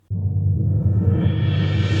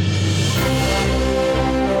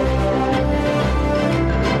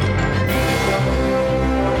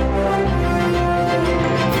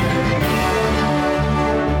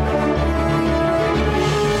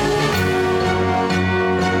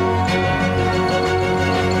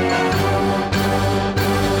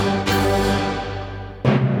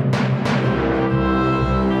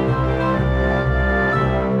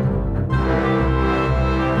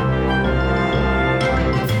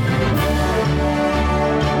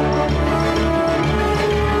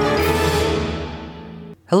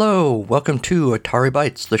welcome to Atari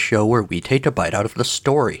Bytes, the show where we take a bite out of the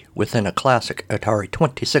story within a classic Atari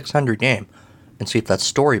 2600 game and see if that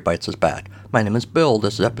story bites us back. My name is Bill,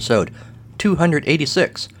 this is episode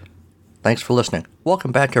 286. Thanks for listening.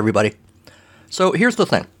 Welcome back, everybody. So here's the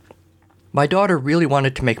thing. My daughter really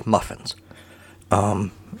wanted to make muffins.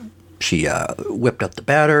 She whipped up the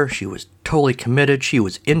batter, she was totally committed, she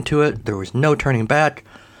was into it, there was no turning back.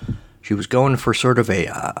 She was going for sort of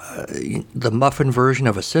the muffin version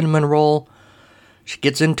of a cinnamon roll. She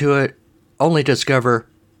gets into it, only to discover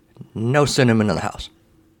no cinnamon in the house.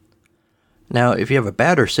 Now, if you have a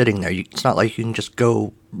batter sitting there, it's not like you can just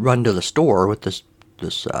go run to the store with this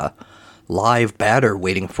live batter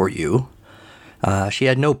waiting for you. She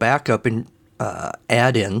had no backup in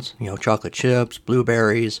add-ins, chocolate chips,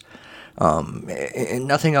 blueberries, and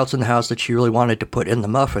nothing else in the house that she really wanted to put in the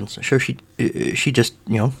muffins. So she just,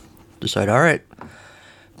 decided, all right,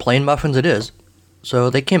 plain muffins it is. So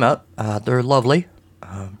they came out. They're lovely.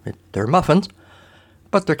 They're muffins,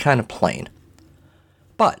 but they're kind of plain.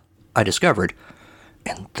 But I discovered,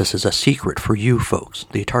 and this is a secret for you folks,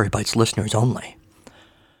 the Atari Bytes listeners only,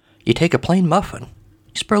 you take a plain muffin,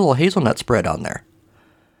 you spread a little hazelnut spread on there.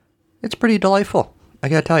 It's pretty delightful, I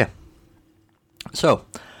gotta tell you. So,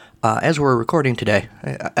 as we're recording today,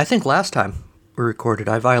 I think last time we recorded,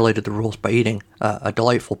 I violated the rules by eating a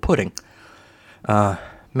delightful pudding.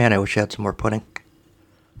 Man, I wish I had some more pudding.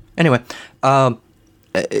 Anyway,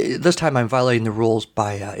 this time I'm violating the rules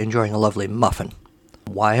by enjoying a lovely muffin.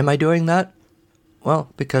 Why am I doing that? Well,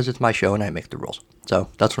 because it's my show and I make the rules. So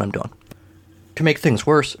that's what I'm doing. To make things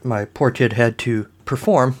worse, my poor kid had to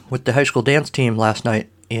perform with the high school dance team last night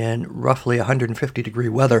in roughly 150-degree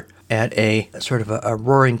weather at a sort of a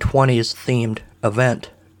Roaring Twenties themed event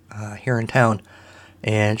here in town,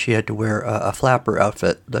 and she had to wear a flapper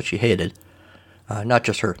outfit that she hated. Not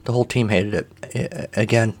just her, the whole team hated it.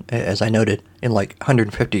 Again, as I noted, in like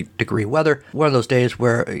 150-degree weather. One of those days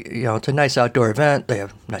where, it's a nice outdoor event, they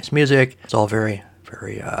have nice music, it's all very,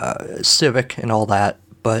 very civic and all that,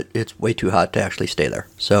 but it's way too hot to actually stay there.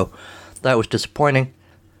 So that was disappointing.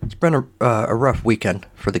 It's been a rough weekend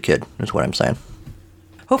for the kid, is what I'm saying.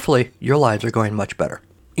 Hopefully, your lives are going much better.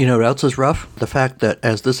 You know what else is rough? The fact that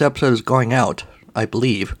as this episode is going out, I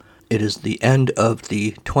believe, it is the end of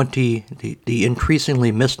the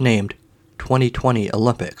increasingly misnamed 2020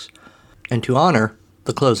 Olympics. And to honor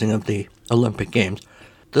the closing of the Olympic Games,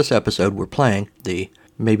 this episode we're playing the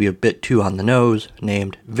maybe a bit too on the nose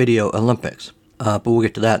named Video Olympics. But we'll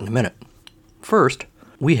get to that in a minute. First,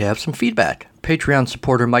 we have some feedback. Patreon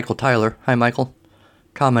supporter Michael Tyler, hi Michael,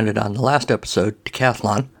 commented on the last episode,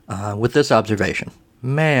 Decathlon, with this observation.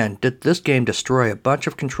 Man, did this game destroy a bunch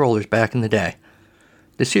of controllers back in the day.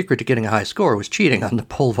 The secret to getting a high score was cheating on the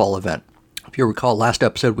pole vault event. If you recall, last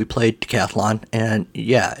episode we played Decathlon, and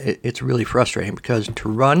yeah, it's really frustrating because to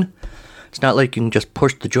run, it's not like you can just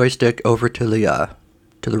push the joystick over to the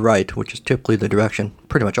right, which is typically the direction,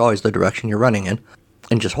 pretty much always the direction you're running in,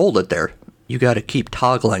 and just hold it there. You got to keep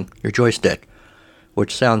toggling your joystick,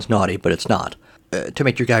 which sounds naughty, but it's not, to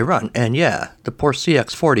make your guy run. And yeah, the poor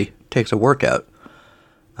CX-40 takes a workout.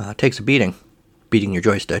 Takes a beating your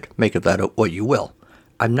joystick. Make of that what you will.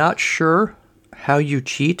 I'm not sure how you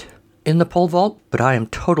cheat in the pole vault, but I am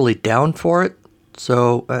totally down for it.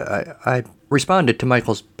 So I responded to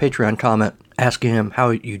Michael's Patreon comment asking him how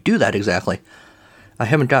you do that exactly. I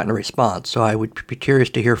haven't gotten a response, so I would be curious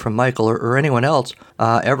to hear from Michael or anyone else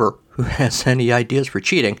ever who has any ideas for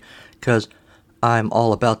cheating, because I'm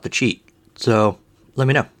all about the cheat. So let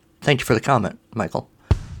me know. Thank you for the comment, Michael.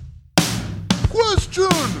 Question!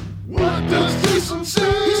 What does Jason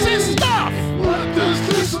say? He says stuff! What does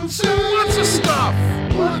Jason say? Lots of stuff!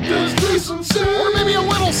 What does Jason say? Or maybe a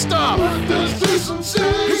little stuff! What does Jason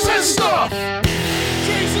say? He says stuff!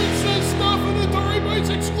 Jason says stuff in Atari Bytes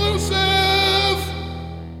exclusive!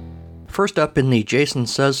 First up in the Jason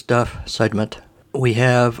Says Stuff segment, we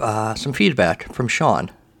have some feedback from Sean,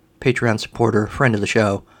 Patreon supporter, friend of the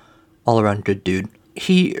show, all-around good dude.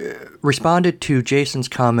 He responded to Jason's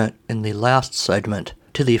comment in the last segment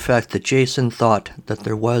to the effect that Jason thought that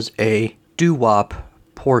there was a doo-wop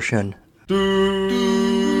portion,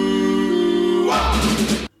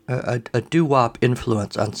 a doo-wop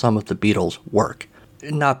influence on some of the Beatles' work.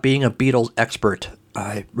 Not being a Beatles expert,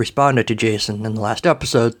 I responded to Jason in the last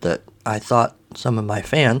episode that I thought some of my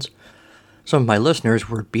fans, some of my listeners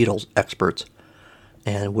were Beatles experts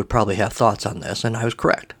and would probably have thoughts on this, and I was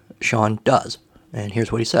correct. Sean does. And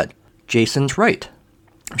here's what he said. Jason's right.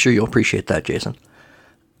 I'm sure you'll appreciate that, Jason.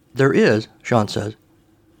 There is, Sean says,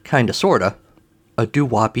 kinda sorta, a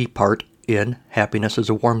doo-woppy part in Happiness is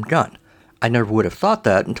a Warm Gun. I never would have thought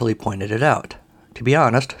that until he pointed it out. To be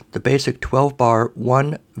honest, the basic 12-bar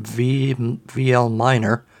 1 VL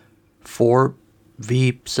minor 4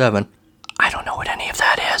 V7, I don't know what any of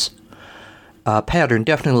that is. Pattern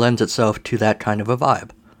definitely lends itself to that kind of a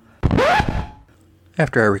vibe.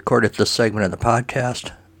 After I recorded this segment of the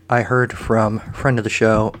podcast, I heard from friend of the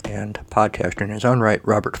show and podcaster in his own right,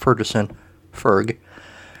 Robert Ferguson, Ferg,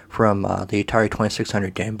 from the Atari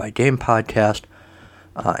 2600 Game by Game podcast,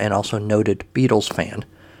 and also noted Beatles fan.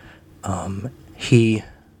 He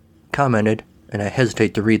commented, and I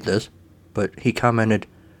hesitate to read this, but he commented,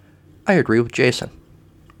 I agree with Jason.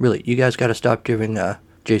 Really, you guys got to stop giving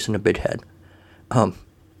Jason a big head.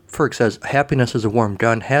 Ferg says, Happiness is a Warm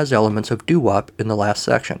Gun has elements of doo-wop in the last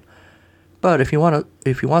section. But if you want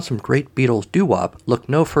some great Beatles doo-wop, look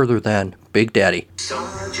no further than Big Daddy.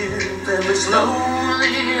 Sergeant, there was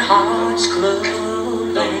Lonely Hearts Club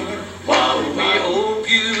Band. We hope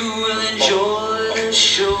you will enjoy the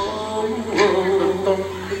show.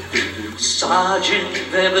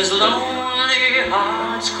 Sergeant, there was Lonely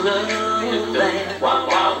Hearts Club Band.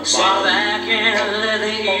 Sit back and let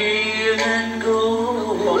the evening go.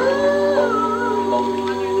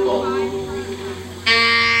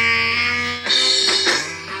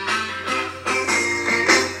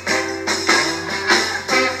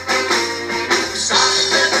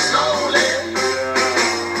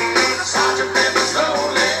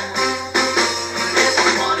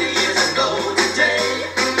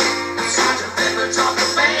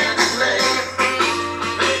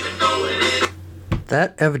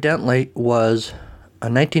 That evidently was a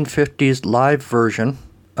 1950s live version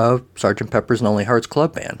of Sgt. Pepper's Lonely Hearts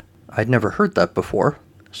Club Band. I'd never heard that before,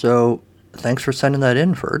 so thanks for sending that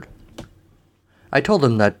in, Ferd. I told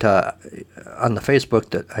him that on the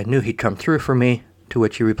Facebook that I knew he'd come through for me, to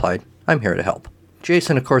which he replied, I'm here to help.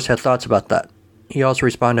 Jason, of course, had thoughts about that. He also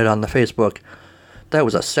responded on the Facebook, that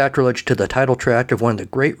was a sacrilege to the title track of one of the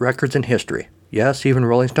great records in history. Yes, even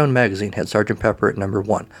Rolling Stone magazine had Sgt. Pepper at number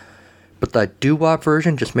 1. But that doo-wop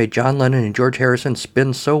version just made John Lennon and George Harrison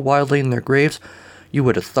spin so wildly in their graves, you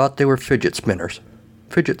would have thought they were fidget spinners.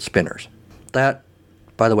 Fidget spinners. That,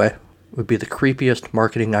 by the way, would be the creepiest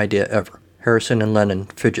marketing idea ever. Harrison and Lennon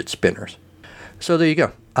fidget spinners. So there you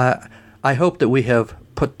go. I hope that we have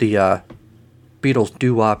put the Beatles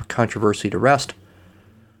doo-wop controversy to rest,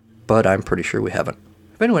 but I'm pretty sure we haven't.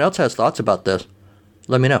 If anyone else has thoughts about this,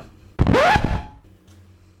 let me know.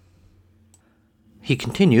 He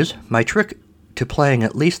continues, my trick to playing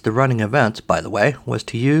at least the running events, by the way, was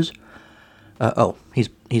to use...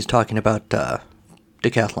 he's talking about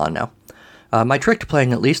Decathlon now. My trick to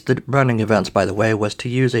playing at least the running events, by the way, was to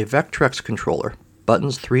use a Vectrex controller.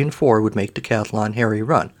 Buttons 3 and 4 would make Decathlon Harry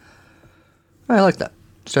run. I like that.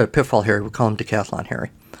 Instead of Pitfall Harry, we'll call him Decathlon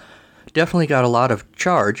Harry. Definitely got a lot of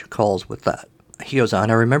charge calls with that. He goes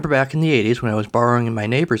on, I remember back in the 80s when I was borrowing my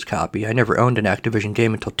neighbor's copy, I never owned an Activision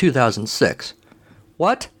game until 2006.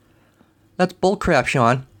 What? That's bullcrap,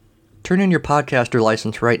 Sean. Turn in your podcaster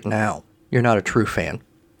license right now. You're not a true fan.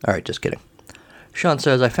 Alright, just kidding. Sean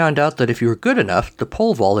says, I found out that if you were good enough, the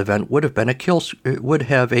pole vault event would have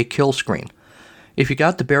a kill screen. If you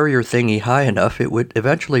got the barrier thingy high enough, it would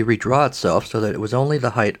eventually redraw itself so that it was only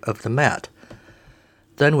the height of the mat.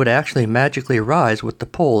 Then would actually magically rise with the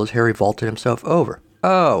pole as Harry vaulted himself over.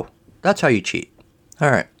 Oh, that's how you cheat.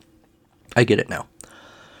 Alright, I get it now.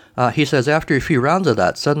 He says after a few rounds of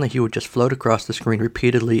that, suddenly he would just float across the screen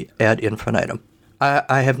repeatedly ad infinitum.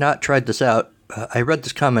 I have not tried this out. I read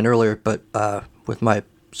this comment earlier, but with my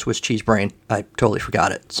Swiss cheese brain, I totally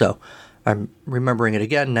forgot it. So I'm remembering it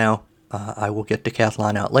again now. I will get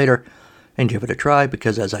Decathlon out later and give it a try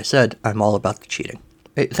because, as I said, I'm all about the cheating.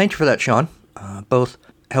 Hey, thank you for that, Sean. Both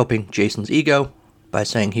helping Jason's ego by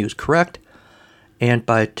saying he was correct and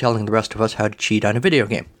by telling the rest of us how to cheat on a video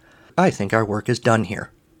game. I think our work is done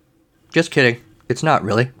here. Just kidding. It's not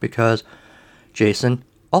really, because Jason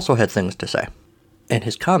also had things to say. And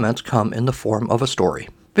his comments come in the form of a story.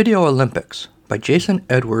 Video Olympics by Jason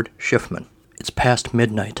Edward Schiffman. It's past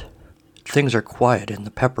midnight. Things are quiet in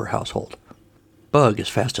the Pepper household. Bug is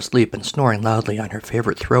fast asleep and snoring loudly on her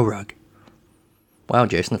favorite throw rug. Wow,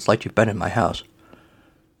 Jason, it's like you've been in my house.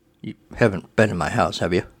 You haven't been in my house,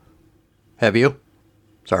 have you? Have you?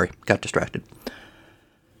 Sorry, got distracted.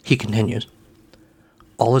 He continues.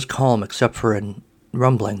 All is calm except for a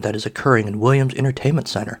rumbling that is occurring in Williams Entertainment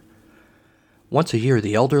Center. Once a year,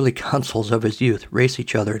 the elderly consuls of his youth race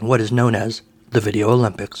each other in what is known as the Video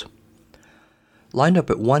Olympics. Lined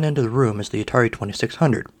up at one end of the room is the Atari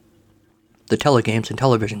 2600, the Telegames and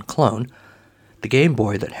Television clone, the Game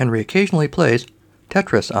Boy that Henry occasionally plays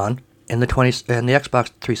Tetris on, and the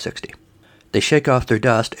Xbox 360. They shake off their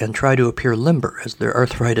dust and try to appear limber as their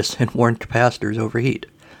arthritis and worn capacitors overheat.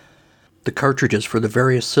 The cartridges for the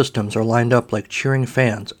various systems are lined up like cheering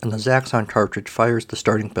fans, and the Zaxxon cartridge fires the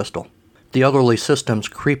starting pistol. The elderly systems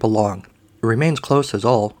creep along. It remains close as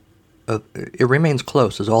all of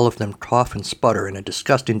them cough and sputter in a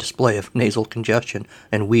disgusting display of nasal congestion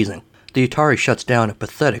and wheezing. The Atari shuts down a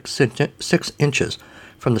pathetic 6 inches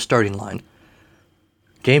from the starting line.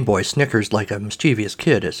 Game Boy snickers like a mischievous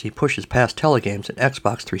kid as he pushes past Telegames and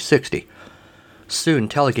Xbox 360. Soon,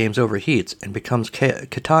 Telegames overheats and becomes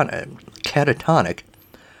catatonic,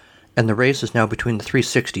 and the race is now between the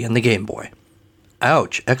 360 and the Game Boy.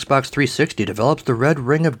 Ouch! Xbox 360 develops the red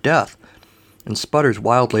ring of death and sputters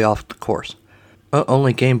wildly off the course.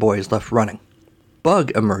 Only Game Boy is left running.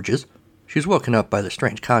 Bug emerges. She's woken up by the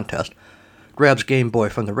strange contest, grabs Game Boy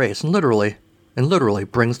from the race, and literally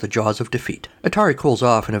brings the jaws of defeat. Atari cools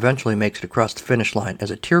off and eventually makes it across the finish line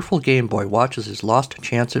as a tearful Game Boy watches his lost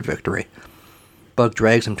chance at victory. Bug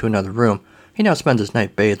drags him to another room. He now spends his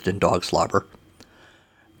night bathed in dog slobber.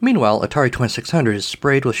 Meanwhile, Atari 2600 is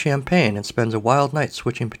sprayed with champagne and spends a wild night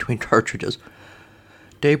switching between cartridges.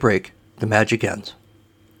 Daybreak, the magic ends.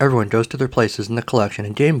 Everyone goes to their places in the collection,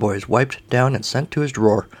 and Game Boy is wiped down and sent to his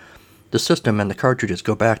drawer. The system and the cartridges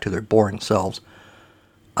go back to their boring selves.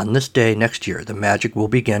 On this day next year, the magic will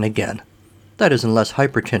begin again. That is, unless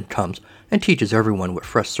Hypertint comes and teaches everyone what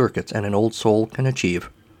fresh circuits and an old soul can achieve.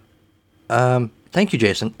 Thank you,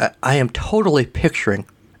 Jason. I am totally picturing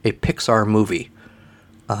a Pixar movie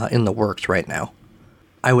in the works right now.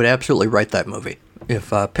 I would absolutely write that movie. If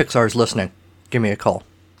Pixar's listening, give me a call.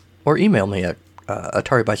 Or email me at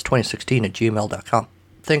ataribytes2016@gmail.com.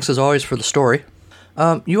 Thanks as always for the story.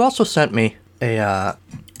 You also sent me a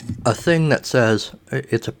thing that says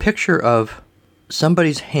it's a picture of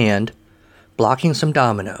somebody's hand blocking some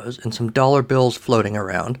dominoes and some dollar bills floating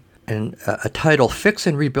around, and a title, Fix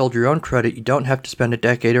and Rebuild Your Own Credit. You don't have to spend a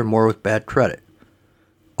decade or more with bad credit.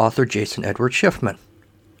 Author Jason Edward Schiffman.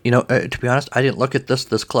 You know, to be honest, I didn't look at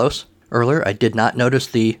this close earlier. I did not notice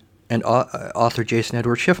the author Jason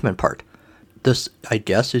Edward Schiffman part. This, I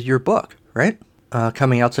guess, is your book, right?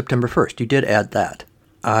 Coming out September 1st. You did add that.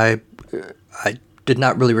 I did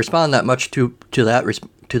not really respond that much to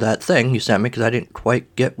that thing you sent me because I didn't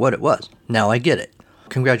quite get what it was. Now I get it.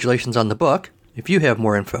 Congratulations on the book. If you have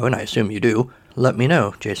more info, and I assume you do, let me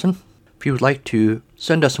know, Jason. If you would like to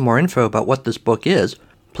send us some more info about what this book is,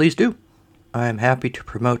 please do. I am happy to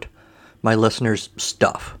promote my listeners'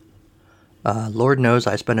 stuff. Lord knows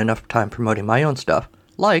I spend enough time promoting my own stuff,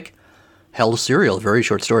 like Hell's Cereal, very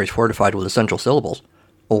short stories fortified with essential syllables,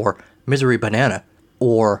 or Misery Banana,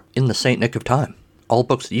 or In the Saint Nick of Time. All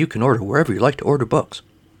books that you can order wherever you like to order books.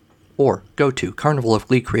 Or go to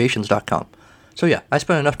carnivalofgleecreations.com. So yeah, I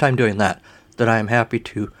spend enough time doing that I am happy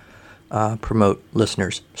to promote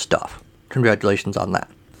listeners' stuff. Congratulations on that.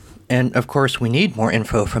 And of course, we need more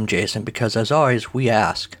info from Jason because, as always, we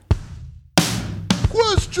ask.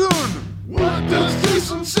 Question! What does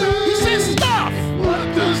Jason say? He says stuff!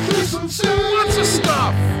 What does Jason say? Lots of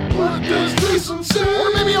stuff! What does Jason say?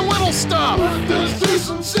 Or maybe a little stuff! What does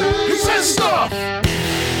Jason say? He says stuff!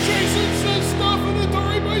 Jason says stuff, an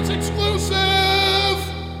Atari Bytes exclusive!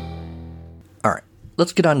 Alright,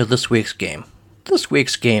 let's get on to this week's game. This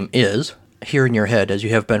week's game is, here in your head as you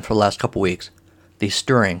have been for the last couple weeks, the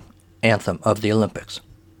stirring anthem of the Olympics.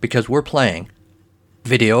 Because we're playing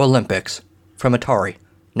Video Olympics from Atari,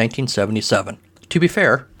 1977. To be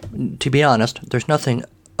fair, to be honest, there's nothing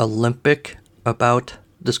Olympic about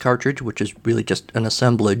this cartridge, which is really just an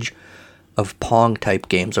assemblage of Pong-type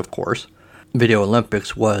games, of course. Video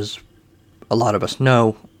Olympics was, a lot of us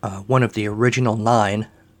know, one of the original 9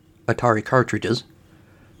 Atari cartridges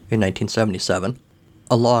in 1977,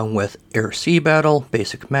 along with Air Sea Battle,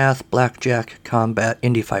 Basic Math, Blackjack, Combat,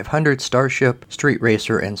 Indy 500, Starship, Street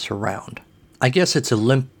Racer, and Surround. I guess it's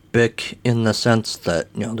Olympic in the sense that,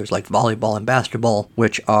 you know, there's like volleyball and basketball,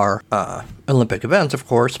 which are Olympic events, of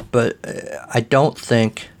course, but I don't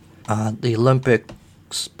think the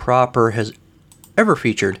Olympics proper has ever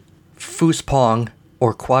featured foosball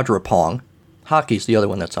or quadrupong. Hockey's the other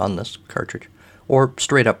one that's on this cartridge. Or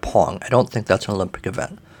straight up Pong. I don't think that's an Olympic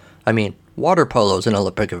event. I mean, water polo is an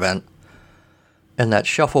Olympic event. And that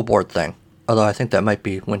shuffleboard thing. Although I think that might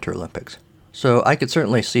be Winter Olympics. So I could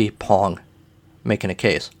certainly see Pong making a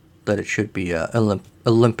case that it should be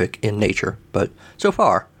Olympic in nature. But so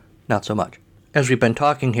far, not so much. As we've been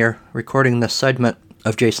talking here, recording this segment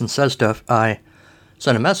of Jason Says Stuff, I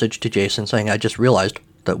sent a message to Jason saying I just realized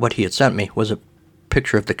that what he had sent me was a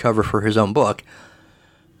picture of the cover for his own book.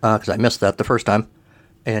 Because I missed that the first time.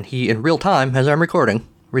 And he, in real time, as I'm recording,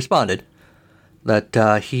 responded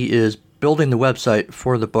that he is building the website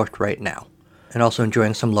for the book right now, and also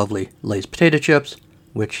enjoying some lovely Lay's potato chips,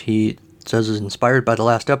 which he says is inspired by the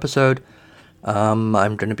last episode. I'm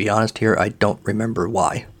going to be honest here, I don't remember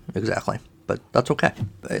why exactly, but that's okay.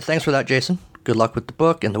 Thanks for that, Jason. Good luck with the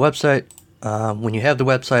book and the website. When you have the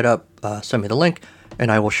website up, send me the link,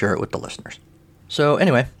 and I will share it with the listeners. So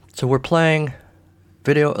anyway, we're playing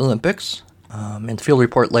Video Olympics. In the field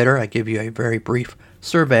report later, I give you a very brief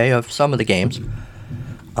survey of some of the games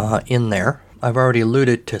in there. I've already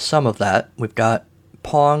alluded to some of that. We've got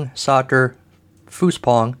Pong, Soccer,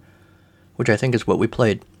 Foospong, which I think is what we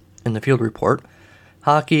played in the field report.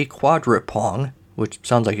 Hockey, Quadrupong, which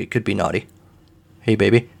sounds like it could be naughty. Hey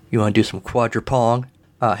baby, you want to do some Quadrupong?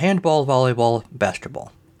 Handball, volleyball,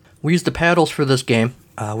 basketball. We used the paddles for this game,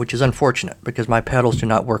 which is unfortunate because my paddles do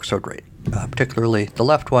not work so great. Particularly the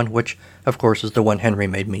left one, which of course is the one Henry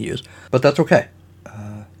made me use. But that's okay.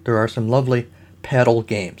 There are some lovely paddle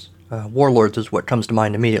games. Warlords is what comes to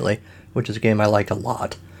mind immediately, which is a game I like a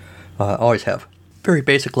lot. Always have. Very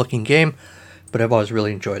basic looking game, but I've always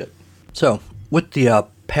really enjoyed it. So, with the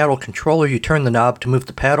paddle controller, you turn the knob to move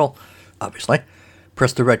the paddle, obviously.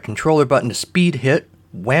 Press the red controller button to speed hit,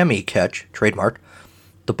 whammy catch, trademark,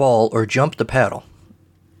 the ball or jump the paddle,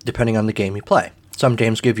 depending on the game you play. Some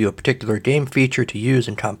games give you a particular game feature to use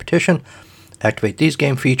in competition. Activate these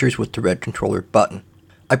game features with the red controller button.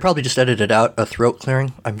 I probably just edited out a throat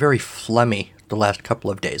clearing. I'm very phlegmy the last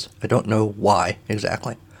couple of days. I don't know why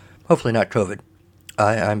exactly. Hopefully not COVID.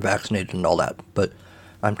 I'm vaccinated and all that, but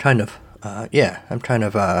I'm kind of, got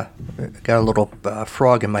a little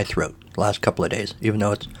frog in my throat the last couple of days, even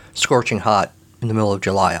though it's scorching hot in the middle of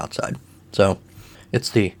July outside. So, it's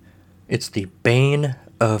the bane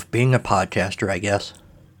of being a podcaster, I guess.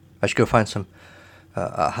 I should go find some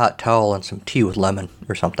a hot towel and some tea with lemon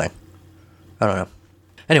or something. I don't know.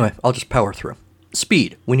 Anyway, I'll just power through.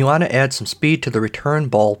 Speed. When you want to add some speed to the return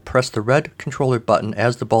ball, press the red controller button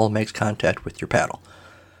as the ball makes contact with your paddle.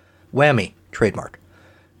 Whammy. Trademark.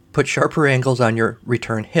 Put sharper angles on your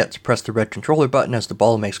return hits. Press the red controller button as the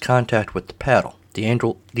ball makes contact with the paddle. The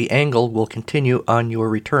angle will continue on your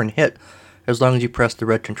return hit as long as you press the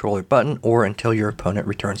red controller button or until your opponent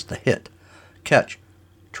returns the hit. Catch.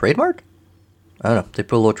 Trademark? I don't know. They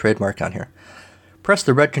put a little trademark on here. Press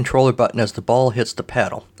the red controller button as the ball hits the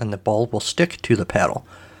paddle, and the ball will stick to the paddle.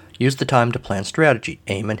 Use the time to plan strategy.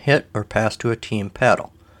 Aim and hit or pass to a team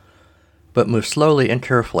paddle. But move slowly and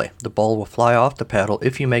carefully. The ball will fly off the paddle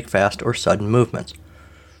if you make fast or sudden movements.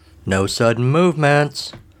 No sudden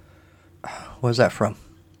movements. What is that from?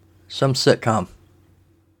 Some sitcom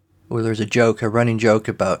where there's a running joke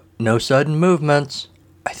about no sudden movements.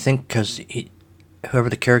 I think because whoever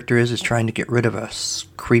the character is trying to get rid of a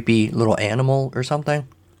creepy little animal or something.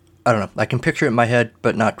 I don't know. I can picture it in my head,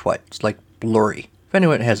 but not quite. It's like blurry. If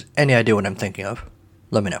anyone has any idea what I'm thinking of,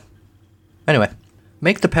 let me know. Anyway,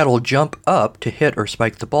 make the paddle jump up to hit or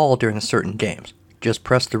spike the ball during certain games. Just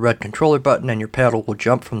press the red controller button and your paddle will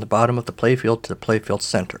jump from the bottom of the playfield to the playfield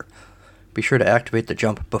center. Be sure to activate the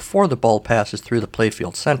jump before the ball passes through the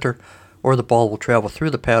playfield center, or the ball will travel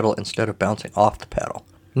through the paddle instead of bouncing off the paddle.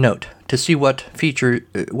 Note, to see what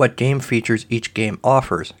game features each game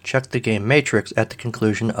offers, check the game matrix at the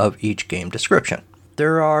conclusion of each game description.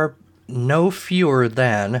 There are no fewer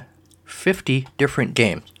than 50 different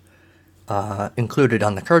games included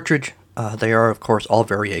on the cartridge. They are, of course, all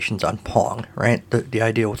variations on Pong, right? The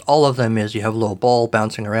idea with all of them is you have a little ball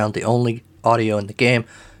bouncing around. The only audio in the game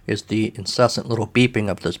is the incessant little beeping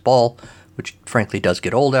of this ball, which frankly does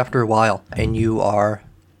get old after a while, and you are,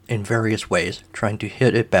 in various ways, trying to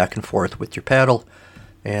hit it back and forth with your paddle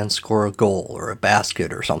and score a goal or a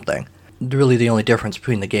basket or something. Really, the only difference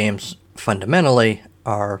between the games, fundamentally,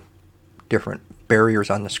 are different barriers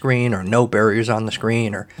on the screen or no barriers on the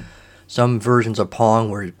screen, or some versions of Pong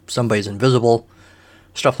where somebody's invisible,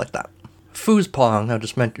 stuff like that. Foospong, I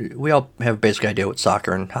just mentioned, we all have a basic idea what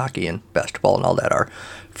soccer and hockey and basketball and all that are.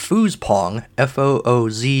 Foospong,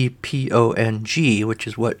 Foozpong, which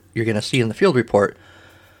is what you're going to see in the field report,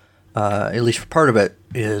 at least for part of it,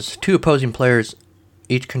 is two opposing players,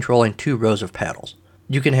 each controlling 2 rows of paddles.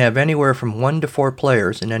 You can have anywhere from 1 to 4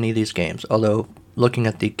 players in any of these games, although looking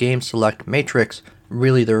at the game select matrix,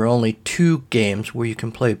 really there are only 2 games where you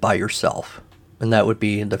can play by yourself. And that would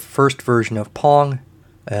be the first version of Pong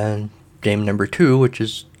and game number 2, which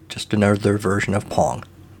is just another version of Pong.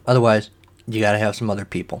 Otherwise, you gotta have some other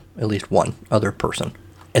people, at least one other person.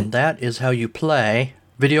 And that is how you play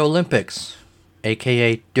Video Olympics,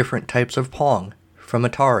 aka different types of Pong, from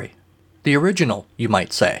Atari. The original, you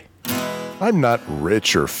might say. I'm not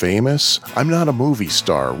rich or famous. I'm not a movie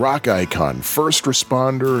star, rock icon, first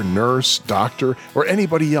responder, nurse, doctor, or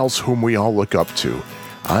anybody else whom we all look up to.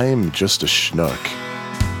 I'm just a schnook.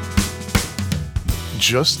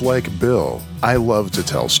 Just like Bill, I love to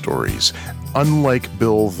tell stories. Unlike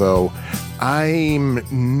Bill, though, I'm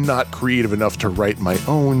not creative enough to write my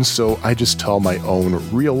own, so I just tell my own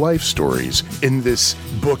real-life stories in this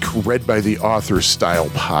book read by the author style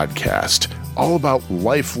podcast, all about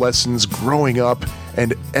life lessons growing up,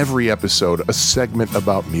 and every episode a segment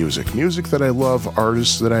about music. Music that I love,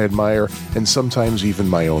 artists that I admire, and sometimes even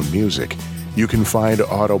my own music. You can find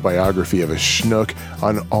Autobiography of a Schnook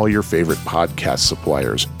on all your favorite podcast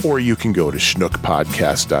suppliers, or you can go to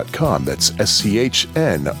schnookpodcast.com. That's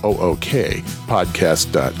SCHNOOK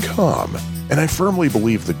podcast.com. And I firmly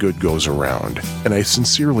believe the good goes around, and I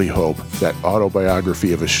sincerely hope that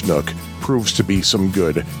Autobiography of a Schnook proves to be some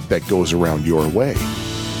good that goes around your way.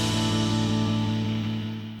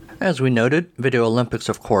 As we noted, Video Olympics,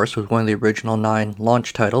 of course, was one of the original 9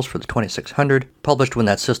 launch titles for the 2600, published when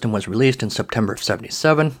that system was released in September of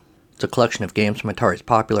 '77. It's a collection of games from Atari's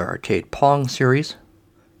popular arcade Pong series.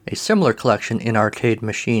 A similar collection in arcade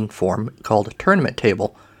machine form called Tournament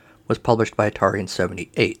Table was published by Atari in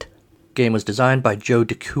 '78. The game was designed by Joe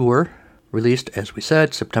DeCuir, released, as we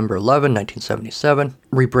said, September 11, 1977,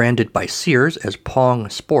 rebranded by Sears as Pong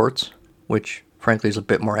Sports, which frankly is a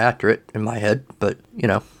bit more accurate in my head, but,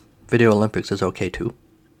 Video Olympics is okay too.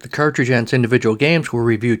 The cartridge and its individual games were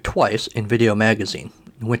reviewed twice in Video Magazine.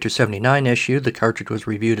 In Winter '79 issue, the cartridge was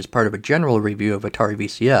reviewed as part of a general review of Atari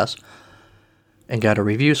VCS and got a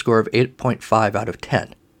review score of 8.5 out of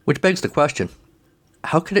 10, which begs the question,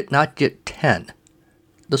 how could it not get 10?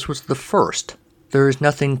 This was the first. There is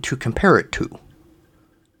nothing to compare it to.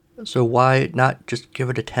 So why not just give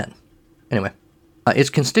it a 10? Anyway, its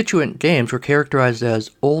constituent games were characterized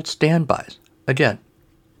as old standbys. Again,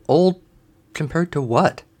 old compared to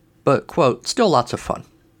what? But, quote, still lots of fun.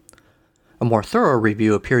 A more thorough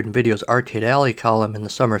review appeared in Video's Arcade Alley column in the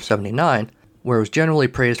summer of '79, where it was generally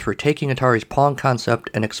praised for taking Atari's Pong concept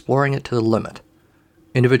and exploring it to the limit.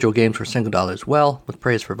 Individual games were singled out as well, with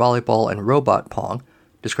praise for Volleyball and Robot Pong,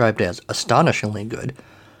 described as astonishingly good,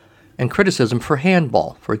 and criticism for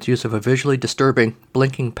Handball for its use of a visually disturbing,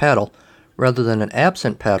 blinking paddle rather than an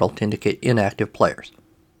absent paddle to indicate inactive players.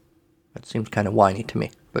 That seems kind of whiny to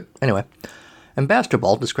me, but anyway. And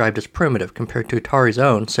Basketball described as primitive compared to Atari's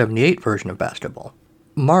own '78 version of Basketball.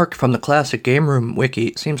 Mark from the Classic Game Room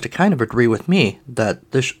Wiki seems to kind of agree with me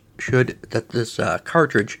that this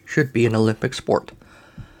cartridge should be an Olympic sport.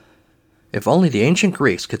 If only the ancient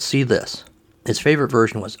Greeks could see this. His favorite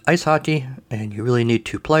version was ice hockey, and you really need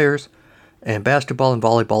 2 players, and basketball and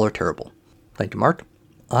volleyball are terrible. Thank you, Mark.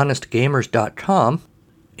 HonestGamers.com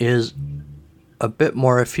is a bit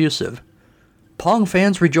more effusive. Pong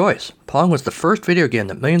fans rejoice. Pong was the first video game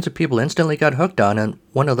that millions of people instantly got hooked on, and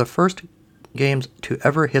one of the first games to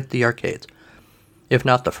ever hit the arcades, if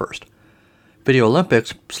not the first. Video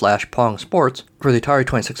Olympics / Pong Sports for the Atari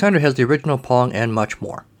 2600 has the original Pong and much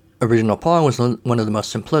more. Original Pong was one of the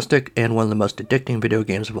most simplistic and one of the most addicting video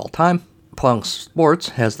games of all time. Pong Sports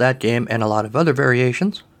has that game and a lot of other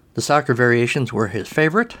variations. The soccer variations were his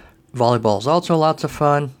favorite. Volleyball is also lots of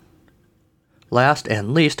fun. Last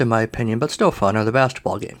and least, in my opinion, but still fun, are the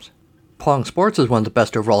basketball games. Pong Sports is one of the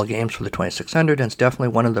best overall games for the 2600, and it's definitely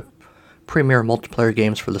one of the premier multiplayer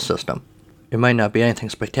games for the system. It might not be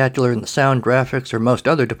anything spectacular in the sound, graphics, or most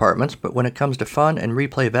other departments, but when it comes to fun and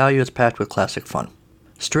replay value, it's packed with classic fun.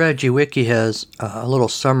 Strategy Wiki has a little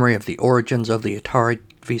summary of the origins of the Atari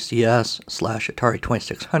VCS / Atari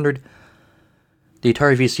 2600. The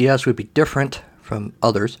Atari VCS would be different from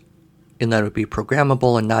others in that it would be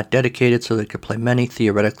programmable and not dedicated, so that it could play many,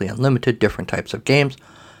 theoretically unlimited, different types of games.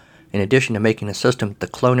 In addition to making a system the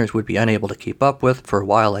cloners would be unable to keep up with, for a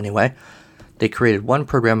while anyway, they created one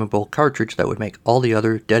programmable cartridge that would make all the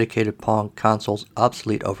other dedicated Pong consoles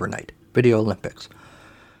obsolete overnight, Video Olympics.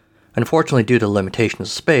 Unfortunately, due to the limitations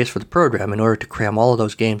of space for the program, in order to cram all of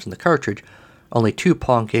those games in the cartridge, only 2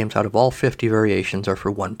 Pong games out of all 50 variations are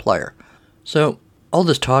for one player. So, all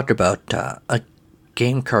this talk about a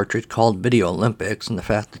game cartridge called Video Olympics and the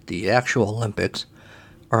fact that the actual Olympics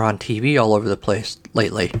are on TV all over the place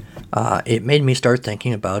lately, it made me start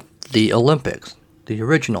thinking about the Olympics, the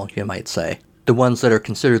original, you might say. The ones that are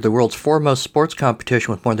considered the world's foremost sports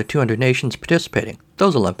competition with more than 200 nations participating.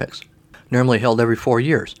 Those Olympics, normally held every 4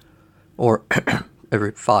 years, or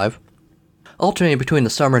every 5, alternating between the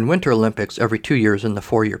Summer and Winter Olympics every 2 years in the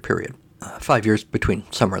 4-year period. 5 years between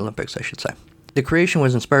Summer Olympics, I should say. The creation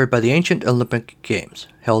was inspired by the ancient Olympic Games,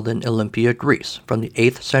 held in Olympia, Greece, from the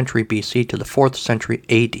 8th century BC to the 4th century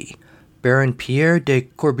AD. Baron Pierre de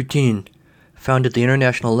Coubertin founded the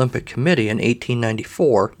International Olympic Committee in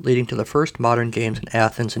 1894, leading to the first modern games in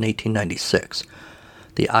Athens in 1896.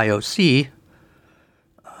 The IOC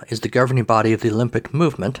is the governing body of the Olympic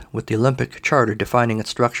movement, with the Olympic Charter defining its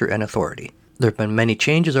structure and authority. There have been many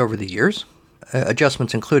changes over the years,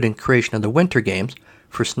 adjustments including creation of the Winter Games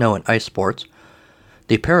for snow and ice sports,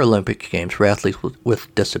 the Paralympic Games for athletes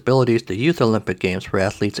with disabilities, the Youth Olympic Games for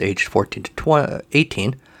athletes aged 14 to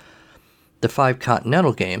 18, the 5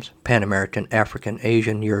 Continental Games, Pan American, African,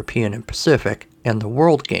 Asian, European, and Pacific, and the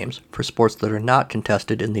World Games for sports that are not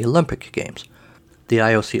contested in the Olympic Games. The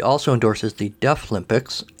IOC also endorses the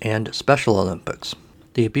Deaflympics and Special Olympics.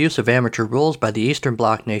 The abuse of amateur rules by the Eastern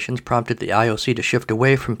Bloc nations prompted the IOC to shift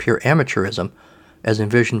away from pure amateurism, as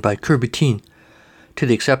envisioned by Coubertin, to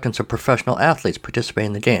the acceptance of professional athletes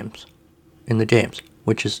participating in the games,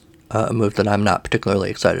 which is a move that I'm not particularly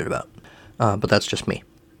excited about. But that's just me.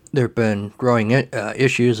 There have been growing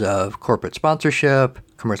issues of corporate sponsorship,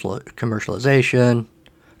 commercialization.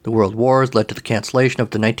 The World Wars led to the cancellation of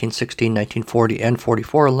the 1916, 1940, and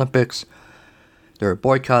 44 Olympics. There were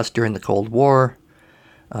boycotts during the Cold War.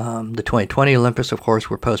 The 2020 Olympics, of course,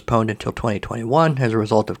 were postponed until 2021 as a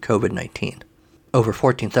result of COVID-19. Over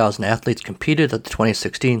 14,000 athletes competed at the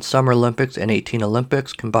 2016 Summer Olympics and 18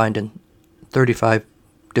 Olympics, combined in 35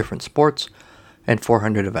 different sports and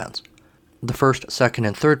 400 events. The first, second,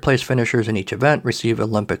 and third place finishers in each event receive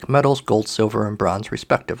Olympic medals, gold, silver, and bronze,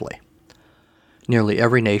 respectively. Nearly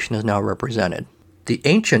every nation is now represented. The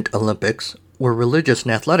ancient Olympics were religious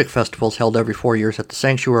and athletic festivals held every 4 years at the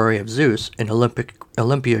Sanctuary of Zeus in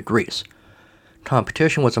Olympia, Greece.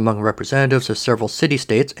 Competition was among representatives of several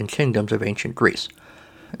city-states and kingdoms of ancient Greece.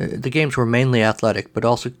 The games were mainly athletic, but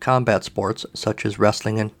also combat sports, such as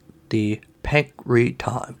wrestling and the pancration,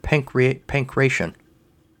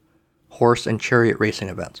 horse and chariot racing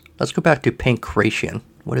events. Let's go back to pancration.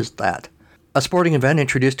 What is that? A sporting event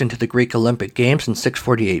introduced into the Greek Olympic Games in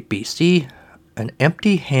 648 BC, an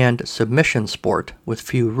empty-hand submission sport with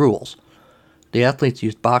few rules. The athletes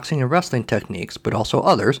used boxing and wrestling techniques, but also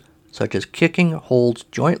others, such as kicking, holds,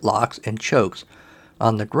 joint locks, and chokes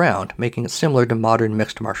on the ground, making it similar to modern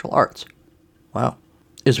mixed martial arts. Wow.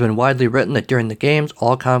 It has been widely written that during the Games,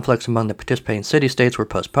 all conflicts among the participating city-states were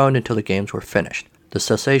postponed until the Games were finished. The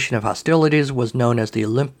cessation of hostilities was known as the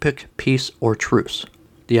Olympic Peace or Truce.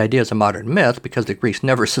 The idea is a modern myth because the Greeks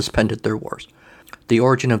never suspended their wars. The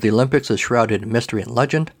origin of the Olympics is shrouded in mystery and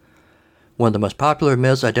legend. One of the most popular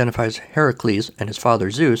myths identifies Heracles and his father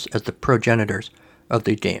Zeus as the progenitors of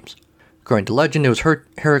the Games. According to legend, it was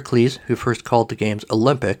Heracles who first called the Games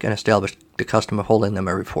Olympic and established the custom of holding them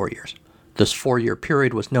every 4 years. This 4-year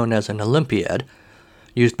period was known as an Olympiad,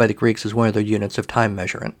 used by the Greeks as one of their units of time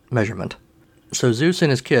measurement. So Zeus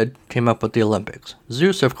and his kid came up with the Olympics.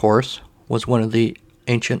 Zeus, of course, was one of the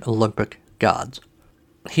ancient Olympic gods.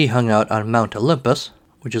 He hung out on Mount Olympus,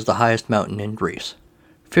 which is the highest mountain in Greece.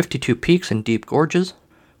 52 peaks and deep gorges,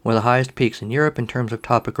 one of the highest peaks in Europe in terms of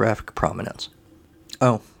topographic prominence.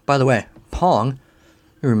 Oh, by the way, Pong,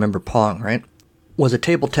 you remember Pong, right? Was a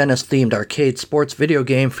table tennis-themed arcade sports video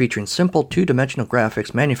game featuring simple two-dimensional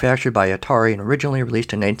graphics manufactured by Atari and originally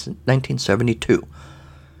released in 1972.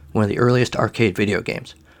 One of the earliest arcade video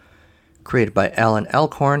games. Created by Alan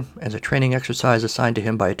Alcorn as a training exercise assigned to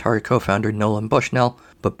him by Atari co-founder Nolan Bushnell,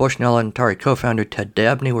 but Bushnell and Atari co-founder Ted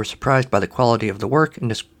Dabney were surprised by the quality of the work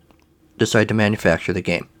and decided to manufacture the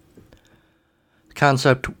game. The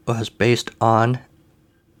concept was based on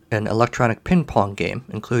an electronic ping-pong game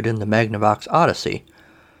included in the Magnavox Odyssey,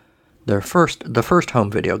 the first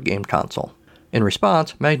home video game console. In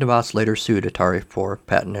response, Magnavox later sued Atari for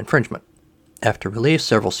patent infringement. After release,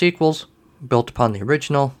 several sequels built upon the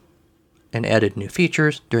original and added new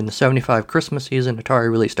features. During the 75 Christmas season,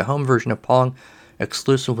 Atari released a home version of Pong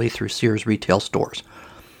exclusively through Sears retail stores.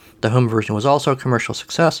 The home version was also a commercial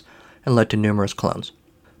success and led to numerous clones.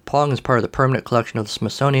 Pong is part of the permanent collection of the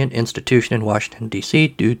Smithsonian Institution in Washington, D.C.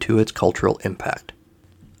 due to its cultural impact.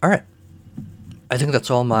 Alright, I think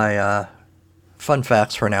that's all my fun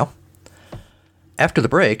facts for now. After the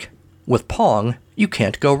break, with Pong, you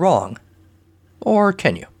can't go wrong. Or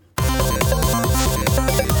can you?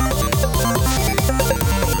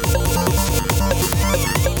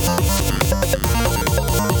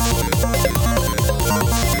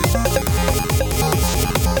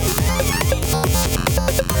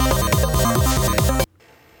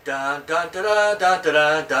 Dun, dun, da, dun,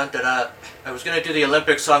 da, dun, da. I was going to do the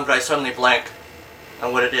Olympic song, but I suddenly blanked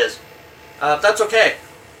on what it is. That's okay,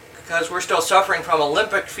 because we're still suffering from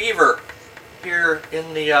Olympic fever here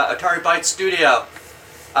in the Atari Bytes studio.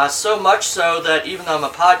 So much so that even though I'm a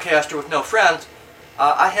podcaster with no friends,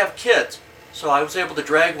 I have kids, so I was able to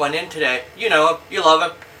drag one in today. You know him, you love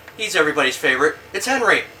him. He's everybody's favorite. It's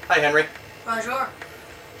Henry. Hi, Henry. Bonjour.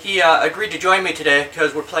 He agreed to join me today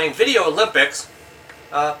because we're playing Video Olympics.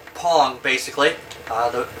 Pong, basically,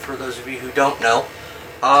 for those of you who don't know.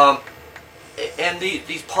 And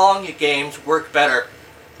these Pong games work better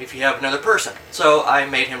if you have another person. So I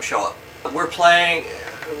made him show up. We're playing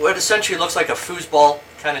what essentially looks like a foosball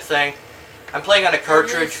kind of thing. I'm playing on a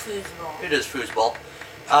cartridge. It is foosball.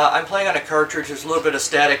 I'm playing on a cartridge. There's a little bit of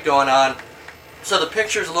static going on. So the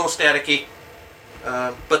picture's a little staticky.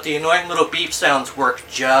 But the annoying little beep sounds work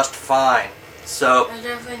just fine. So I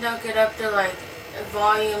definitely don't get up to like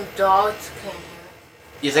volume dogs can hear.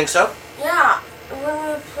 You think so? Yeah,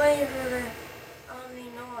 when we played with it on the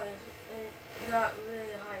noise, it got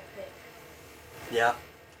really high pitched. Yeah.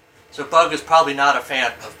 So Bug is probably not a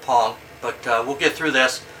fan of Pong, but we'll get through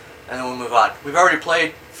this and then we'll move on. We've already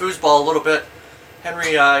played foosball a little bit.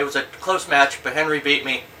 Henry, it was a close match, but Henry beat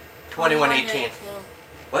me 21-18.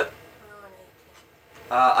 What?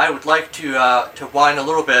 21-18. I would like to whine a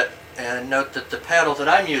little bit and note that the paddle that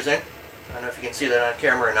I'm using, I don't know if you can see that on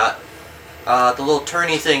camera or not, the little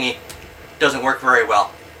turny thingy doesn't work very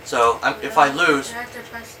well. So if I lose, You have to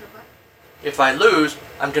press the button. if I lose,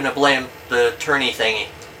 I'm going to blame the turny thingy.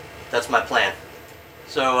 That's my plan.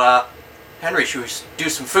 So, Henry, should we do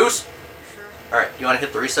some foos? Sure. Alright, you want to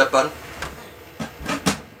hit the reset button?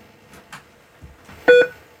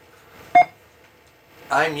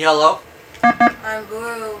 I'm yellow. I'm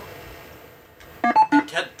blue. And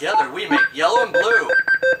together we make yellow and blue. I'm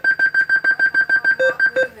not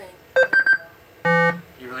moving.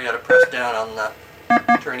 You really got to press down on the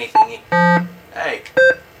turny thingy. Hey.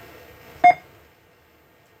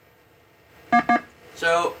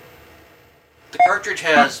 So, the cartridge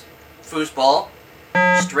has foosball,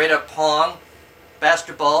 straight up Pong,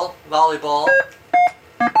 basketball, volleyball.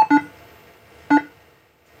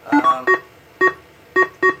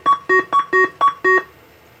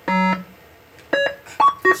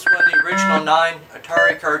 This is one of the original 9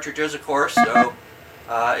 Atari cartridges, of course, so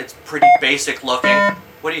it's pretty basic looking.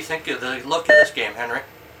 What do you think of the look of this game, Henry?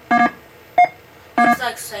 It's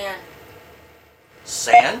like sand.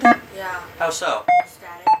 Sand? Yeah. How so?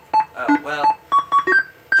 Static. Oh, well,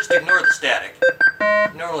 just ignore the static.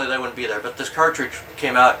 Normally they wouldn't be there, but this cartridge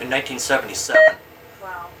came out in 1977.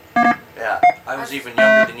 Wow. Yeah, I was even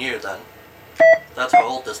younger than you then. That's how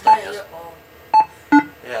old this thing Hey, is. you're old.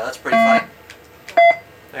 Yeah, that's pretty funny.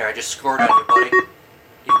 There, I just scored on you, buddy.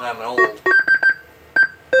 Even though I'm old.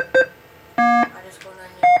 I just went on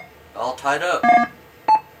you. All tied up.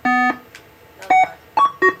 No, not.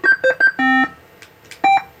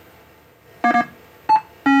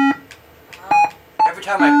 Every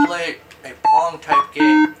time I play a Pong type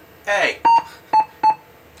game, hey!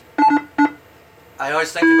 I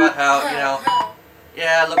always think about how, you know,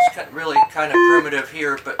 yeah, it looks really kind of primitive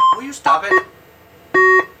here, but will you stop it?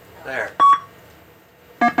 There.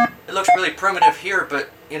 It looks really primitive here, but,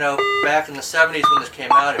 you know, back in the 70s when this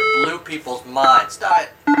came out, it blew people's minds. Stop it!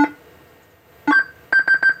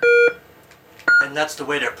 And that's the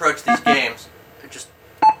way to approach these games. Just,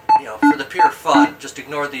 you know, for the pure fun, just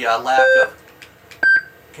ignore the lack of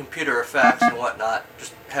computer effects and whatnot.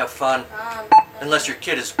 Just have fun. Unless your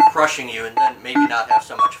kid is crushing you, and then maybe not have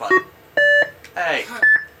so much fun. Hey.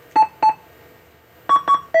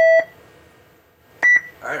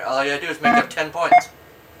 Alright, all you gotta do is make up 10 points.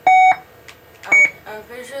 I'm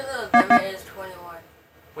pretty sure the limit is 21.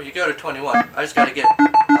 Well, you go to 21. I just gotta get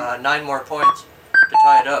 9 more points to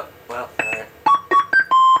tie it up. Well, alright.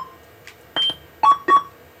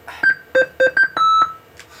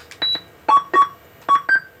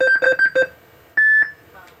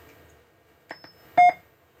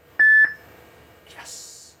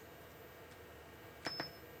 Yes.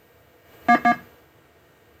 Whoa.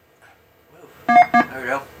 There we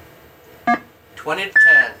go. 20 to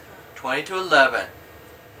 10. 20 to 11.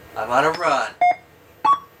 I'm on a run.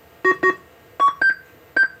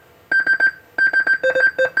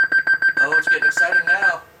 Oh, it's getting exciting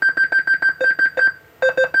now.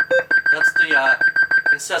 That's the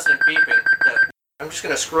incessant beeping. That I'm just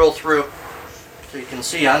going to scroll through so you can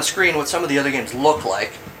see on screen what some of the other games look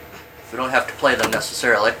like. We don't have to play them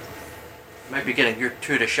necessarily. You might be getting your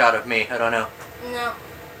gratuitous shot of me. I don't know. No.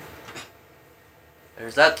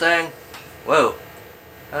 There's that thing. Whoa.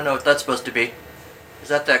 I don't know what that's supposed to be. Is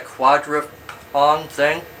that quadra Pong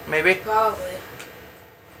thing, maybe? Probably.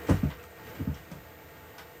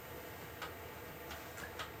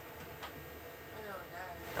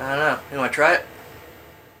 I don't know. You want to try it?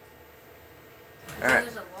 Alright.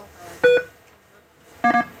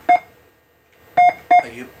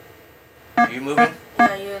 Are you moving?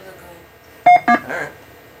 the green. Alright.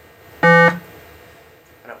 I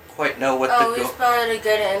don't quite know what Oh, the we goal... better to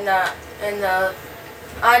get it in the...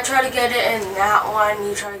 I try to get it in that one,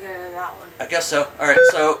 you try to get it in that one. I guess so. Alright,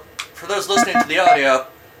 so for those listening to the audio,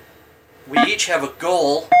 we each have a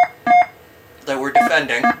goal that we're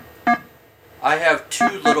defending. I have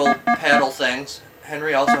 2 little paddle things.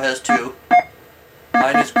 Henry also has 2.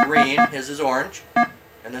 Mine is green, his is orange.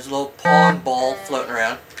 And there's a little pong ball floating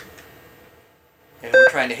around. And we're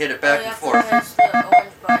trying to hit it back and forth. You have to press the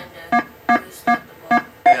orange button to restart the ball.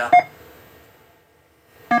 Yeah.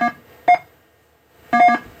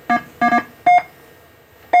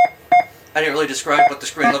 I didn't really describe what the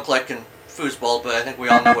screen looked like in foosball, but I think we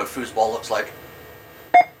all know what foosball looks like.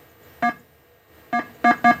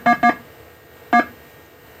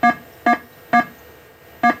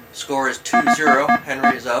 Score is 2-0.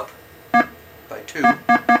 Henry is up by 2.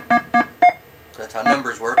 That's how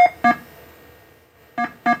numbers work.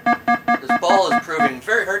 This ball is proving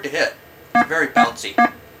very hard to hit. It's very bouncy.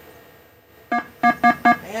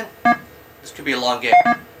 Man, this could be a long game.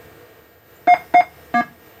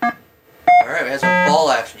 Alright, we have some ball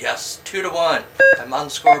action. Yes, 2-1. I'm on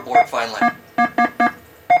the scoreboard finally.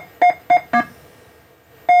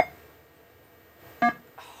 Oh,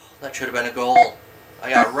 that should have been a goal. I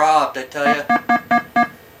got robbed, I tell you.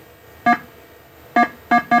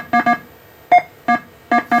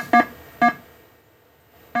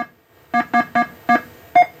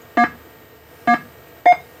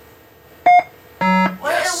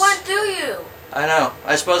 It went through you. I know.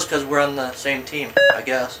 I suppose because we're on the same team, I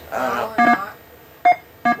guess. I don't know. we're not.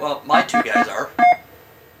 Well, my 2 guys are.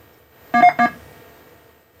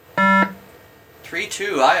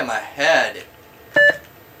 3-2, I am ahead.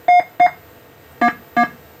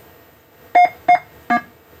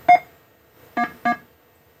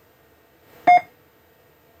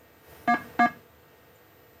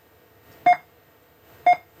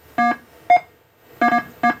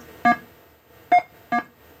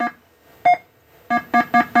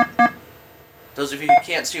 Those of you who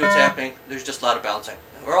can't see what's happening, there's just a lot of bouncing.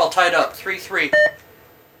 We're all tied up, 3-3.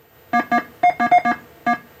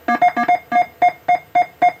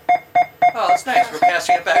 Oh, that's nice. We're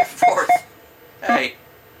passing it back and forth. Hey,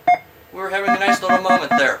 we were having a nice little moment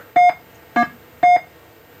there. You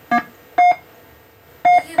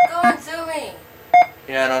keep going through me.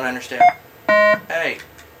 Yeah, I don't understand. Hey.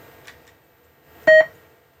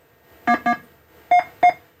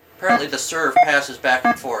 Apparently the serve passes back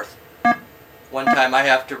and forth. One time I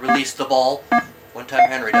have to release the ball, one time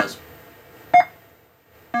Henry does.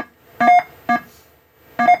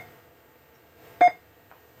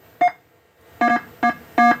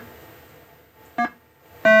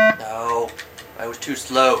 No, I was too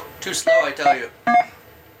slow. Too slow, I tell you.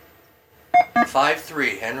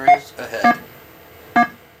 5-3, Henry's ahead.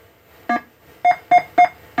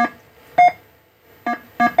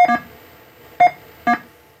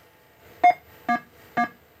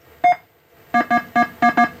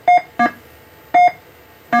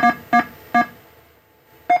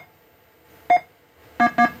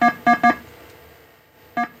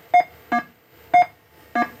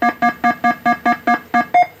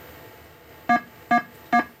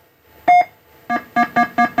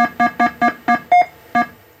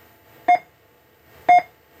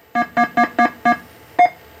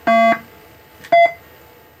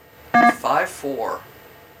 Four.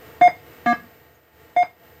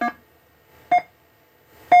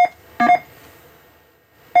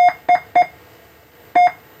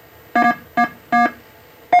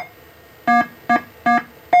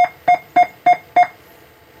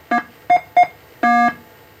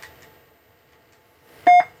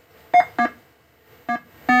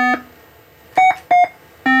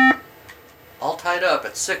 All tied up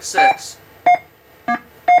at 6-6.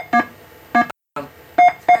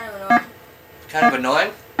 Kind of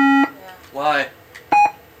annoying? Yeah, Why?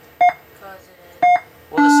 because it is.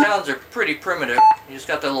 Well, the sounds are pretty primitive. You just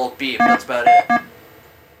got that little beep, that's about it.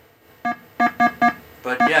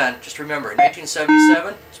 But yeah, just remember, in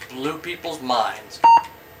 1977, it blew people's minds.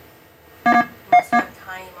 Must have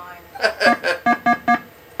tiny mind.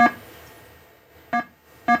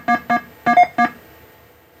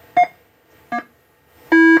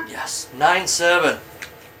 Yes, 9-7.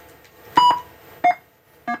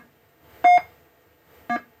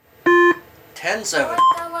 10-7.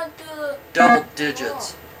 That went through the... Double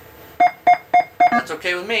digits. That's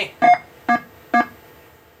okay with me.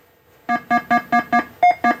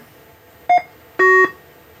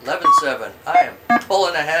 11-7. I am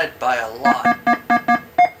pulling ahead by a lot.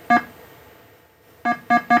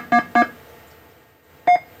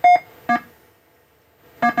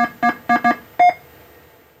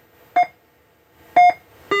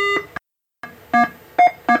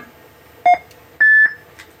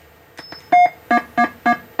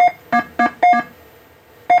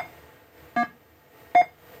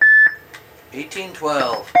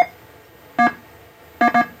 1812.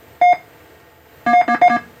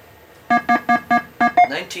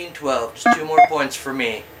 $19.12. Just 2 more points for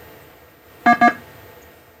me.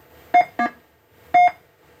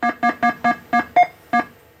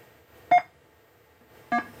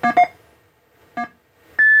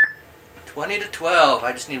 $20-12.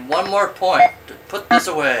 I just need 1 more point to put this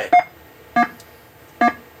away.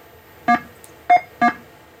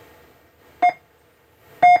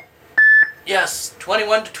 Yes,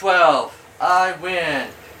 21-12. I win.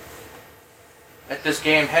 At this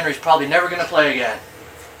game, Henry's probably never going to play again.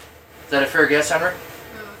 Is that a fair guess, Henry? No.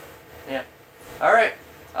 Yeah. Alright.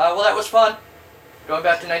 Well, that was fun. Going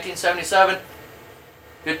back to 1977.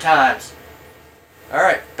 Good times.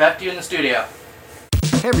 Alright, back to you in the studio.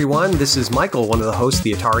 Hey everyone, this is Michael, one of the hosts of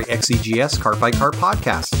the Atari XEGS Cart by Cart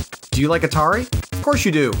podcast. Do you like Atari? Of course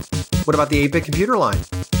you do. What about the 8-bit computer line?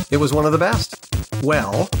 It was one of the best.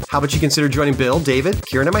 Well, how about you consider joining Bill, David,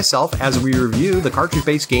 Kieran, and myself as we review the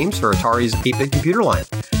cartridge-based games for Atari's 8-bit computer line.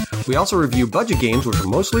 We also review budget games which were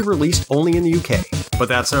mostly released only in the UK. But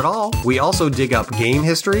that's not all. We also dig up game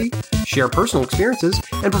history, share personal experiences,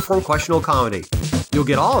 and perform questionable comedy. You'll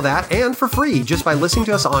get all of that and for free just by listening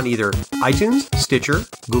to us on either iTunes, Stitcher,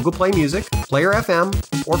 Google Play Music, Player FM,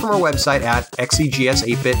 or from our website at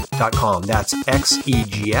xegs8bit.com. That's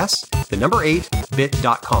xegs, the number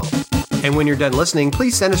 8bit.com. And when you're done listening,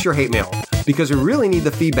 please send us your hate mail, because we really need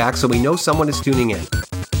the feedback so we know someone is tuning in.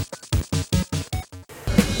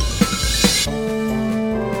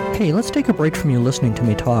 Hey, let's take a break from you listening to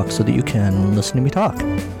me talk so that you can listen to me talk.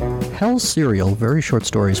 Hell's Cereal, Very Short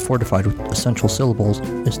Stories Fortified with Essential Syllables,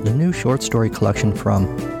 is the new short story collection from,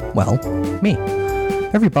 well, me.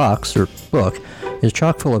 Every box, or book, is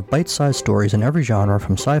chock full of bite-sized stories in every genre,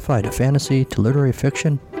 from sci-fi to fantasy to literary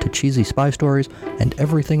fiction to cheesy spy stories and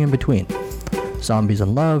everything in between. Zombies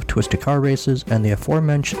in love, twisted car races, and the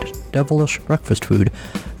aforementioned devilish breakfast food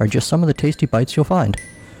are just some of the tasty bites you'll find.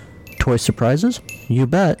 Toy surprises? You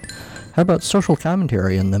bet. How about social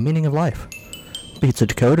commentary and the meaning of life? Beats a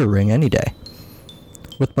decoder ring any day.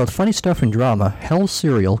 With both funny stuff and drama, Hell's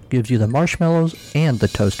Cereal gives you the marshmallows and the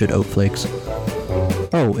toasted oat flakes.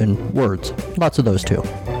 Oh, and words. Lots of those too.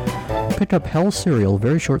 Pick up Hell's Cereal,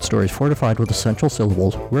 Very Short Stories Fortified with Essential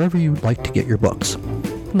Syllables wherever you like to get your books.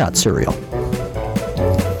 Not cereal.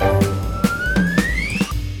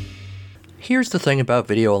 Here's the thing about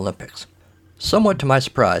Video Olympics. Somewhat to my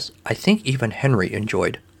surprise, I think even Henry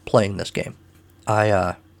enjoyed playing this game.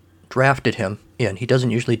 I drafted him in. He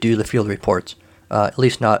doesn't usually do the field reports, at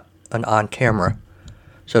least not an on-camera,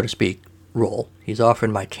 so to speak, role. He's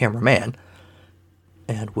often my cameraman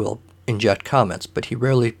and will inject comments, but he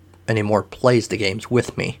rarely anymore plays the games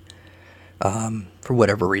with me for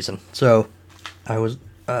whatever reason. So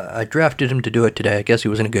I drafted him to do it today. I guess he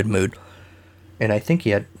was in a good mood. And I think he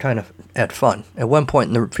had fun. At one point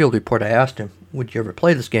in the field report, I asked him, would you ever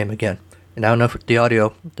play this game again? And I don't know if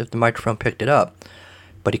the microphone picked it up,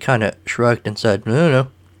 but he kind of shrugged and said, no,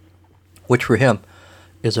 which for him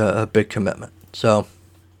is a big commitment. So,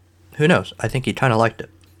 who knows? I think he kind of liked it.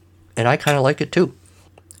 And I kind of like it too.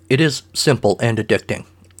 It is simple and addicting,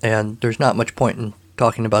 and there's not much point in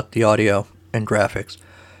talking about the audio and graphics,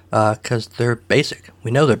 because they're basic. We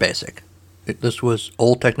know they're basic. This was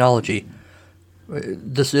old technology.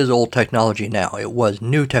 This is old technology now. It was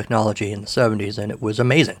new technology in the 70s, and it was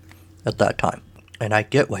amazing at that time. And I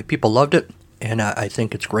get why people loved it, and I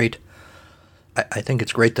think it's great. I think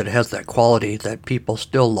it's great that it has that quality that people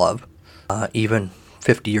still love, even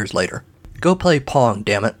 50 years later. Go play Pong,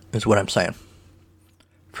 damn it, is what I'm saying.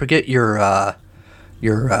 Forget your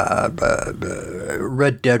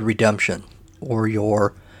Red Dead Redemption, or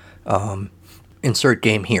your insert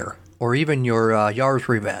game here, or even your Yar's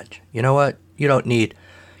Revenge. You know what? You don't need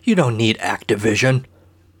Activision.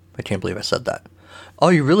 I can't believe I said that.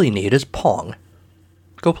 All you really need is Pong.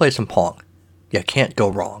 Go play some Pong. You can't go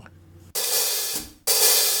wrong.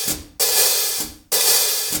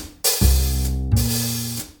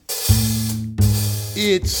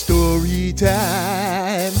 It's story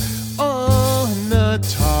time on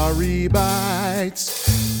Atari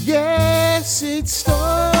Bytes. Yes, it's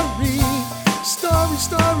story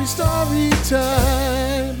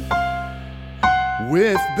time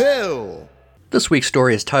with Bill. This week's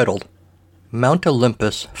story is titled Mount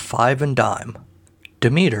Olympus 5 and Dime.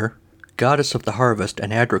 Demeter, goddess of the harvest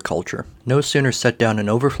and agriculture, no sooner set down an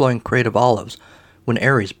overflowing crate of olives when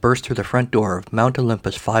Ares burst through the front door of Mount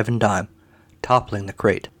Olympus 5 and Dime, toppling the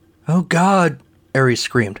crate. "Oh God!" Ares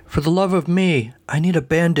screamed. "For the love of me, I need a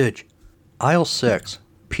bandage." "Aisle 6,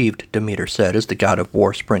 peeved Demeter said as the god of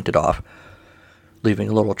war sprinted off, leaving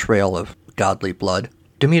a little trail of godly blood.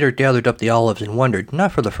 Demeter gathered up the olives and wondered,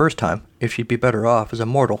 not for the first time, if she'd be better off as a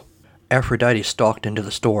mortal. Aphrodite stalked into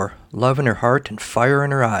the store, love in her heart and fire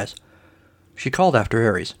in her eyes. She called after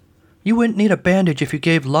Ares. "You wouldn't need a bandage if you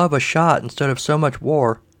gave love a shot instead of so much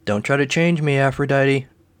war." "Don't try to change me, Aphrodite,"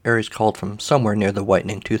 Ares called from somewhere near the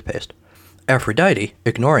whitening toothpaste. Aphrodite,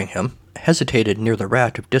 ignoring him, hesitated near the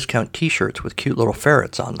rack of discount t-shirts with cute little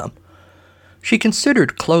ferrets on them. She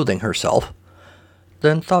considered clothing herself,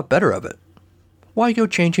 then thought better of it. Why go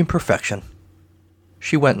changing perfection?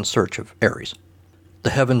 She went in search of Ares. The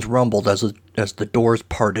heavens rumbled as the doors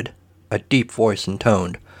parted. A deep voice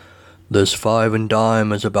intoned, "This 5 and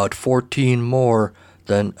dime is about 14 more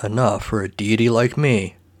than enough for a deity like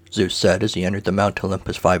me," Zeus said as he entered the Mount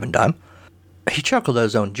Olympus 5 and dime. He chuckled at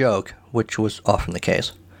his own joke, which was often the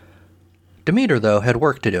case. Demeter, though, had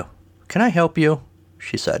work to do. "Can I help you?"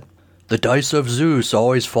 she said. "The dice of Zeus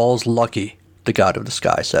always falls lucky," the god of the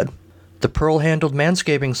sky said. "The pearl-handled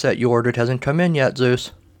manscaping set you ordered hasn't come in yet,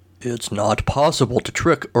 Zeus." "It's not possible to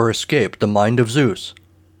trick or escape the mind of Zeus,"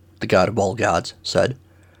 the god of all gods said.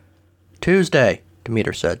 "Tuesday,"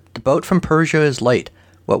 Demeter said. "The boat from Persia is late,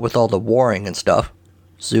 what with all the warring and stuff."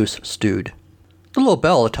 Zeus stewed. The little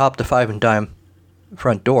bell atop the 5 and dime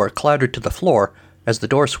front door clattered to the floor as the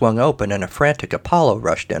door swung open and a frantic Apollo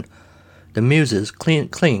rushed in, the muses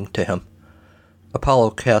clinging to him.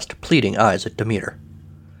 Apollo cast pleading eyes at Demeter.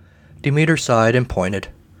 Demeter sighed and pointed.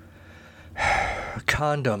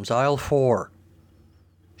 "Condoms, aisle 4.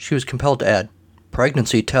 She was compelled to add,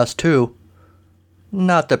 "Pregnancy test, too."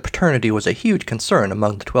 Not that paternity was a huge concern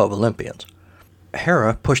among the 12 Olympians.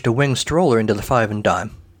 Hera pushed a winged stroller into the 5 and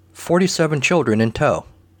dime. 47 children in tow.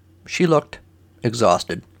 She looked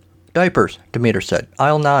exhausted. "Diapers," Demeter said.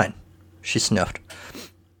 "Aisle 9. She sniffed.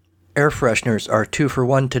 "Air fresheners are 2 for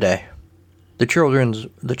 1 today." The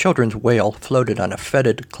children's wail floated on a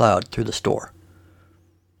fetid cloud through the store.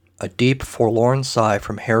 A deep, forlorn sigh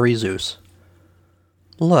from hairy Zeus.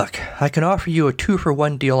 "Look, I can offer you a 2 for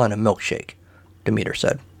 1 deal on a milkshake," Demeter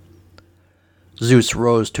said. Zeus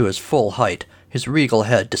rose to his full height, his regal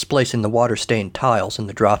head displacing the water-stained tiles in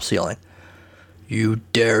the drop ceiling. "You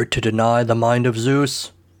dare to deny the mind of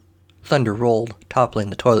Zeus?" Thunder rolled,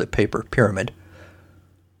 toppling the toilet paper pyramid.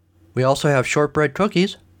 "We also have shortbread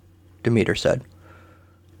cookies," Demeter said.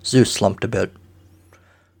 Zeus slumped a bit.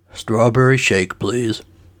 "Strawberry shake, please."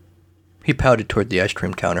 He pouted toward the ice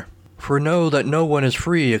cream counter. "For know that no one is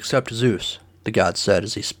free except Zeus," the god said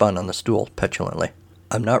as he spun on the stool petulantly.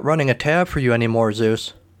 "I'm not running a tab for you anymore,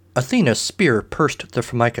 Zeus." Athena's spear pierced the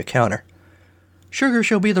Formica counter. "Sugar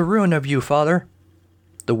shall be the ruin of you, father,"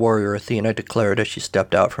 the warrior Athena declared as she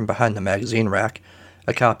stepped out from behind the magazine rack,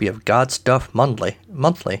 a copy of God Stuff Monthly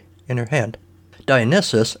in her hand.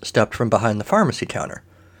 Dionysus stepped from behind the pharmacy counter.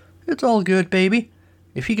 "It's all good, baby.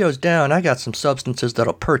 If he goes down, I got some substances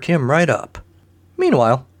that'll perk him right up."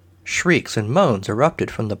 Meanwhile, shrieks and moans erupted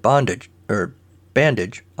from the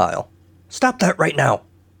bandage aisle. "Stop that right now!"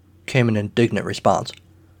 came an indignant response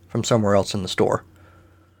from somewhere else in the store.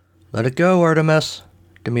 "Let it go, Artemis,"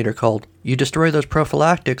 Demeter called. "You destroy those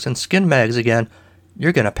prophylactics and skin mags again,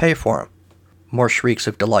 you're going to pay for 'em." More shrieks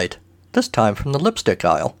of delight, this time from the lipstick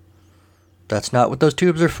aisle. "That's not what those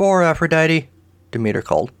tubes are for, Aphrodite," Demeter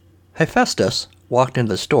called. Hephaestus walked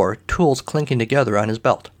into the store, tools clinking together on his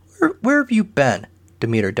belt. Where have you been?"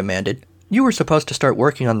 Demeter demanded. "You were supposed to start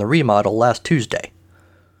working on the remodel last Tuesday."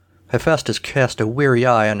 Hephaestus cast a weary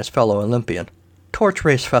eye on his fellow Olympian. "Torch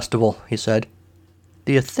Race Festival," he said.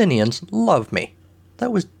 "The Athenians love me."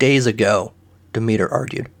 "That was days ago," Demeter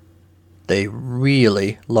argued. "They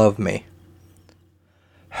really love me."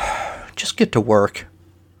 "Just get to work."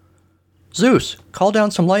 "Zeus, call down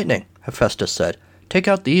some lightning," Hephaestus said. "Take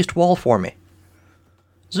out the east wall for me."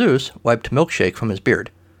 Zeus wiped milkshake from his beard.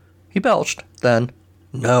 He belched, then,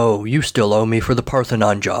 "No, you still owe me for the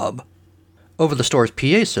Parthenon job." Over the store's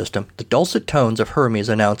PA system, the dulcet tones of Hermes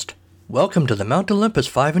announced, "Welcome to the Mount Olympus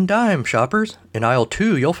 5 and dime, shoppers. In aisle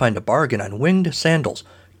 2, you'll find a bargain on winged sandals,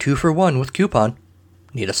 2 for 1 with coupon.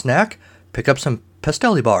 Need a snack? Pick up some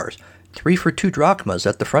Pastelli bars, 3 for 2 drachmas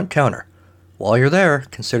at the front counter. While you're there,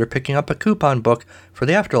 consider picking up a coupon book for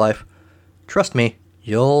the afterlife. Trust me,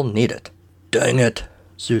 you'll need it." "Dang it,"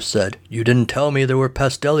 Zeus said. "You didn't tell me there were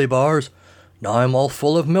Pastelli bars. Now I'm all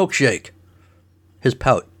full of milkshake." His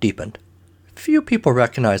pout deepened. Few people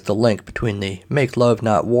recognized the link between the Make Love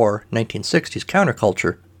Not War 1960s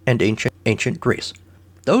counterculture and ancient Greece.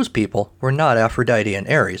 Those people were not Aphrodite and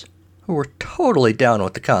Ares, who were totally down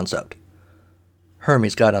with the concept.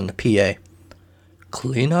 Hermes got on the PA.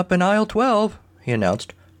 "Clean up in aisle 12, he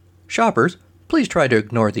announced. "Shoppers, please try to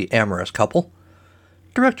ignore the amorous couple.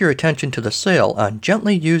 Direct your attention to the sale on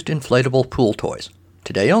gently used inflatable pool toys.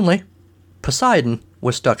 Today only, Poseidon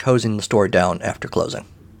was stuck hosing the store down after closing.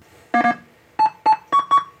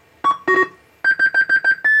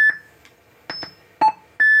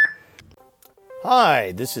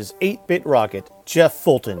 Hi, this is 8-Bit Rocket, Jeff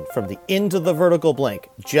Fulton from the Into the Vertical Blank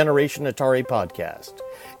Generation Atari podcast.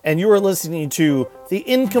 And you are listening to the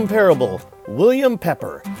incomparable William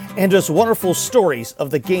Pepper and his wonderful stories of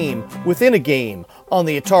the game within a game on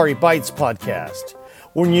the Atari Bytes podcast.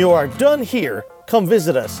 When you are done here, come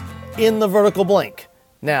visit us in the Vertical Blank.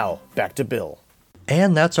 Now, back to Bill.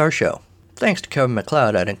 And that's our show. Thanks to Kevin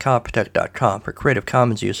MacLeod at Incompetech.com for Creative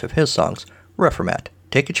Commons use of his songs, Reformat,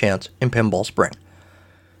 Take a Chance, and Pinball Spring.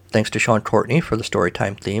 Thanks to Sean Courtney for the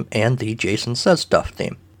Storytime theme and the Jason Says Stuff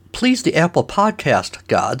theme. Please the Apple Podcast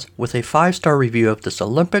gods with a 5-star review of this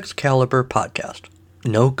Olympics caliber podcast.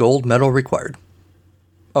 No gold medal required.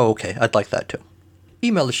 Oh, okay, I'd like that too.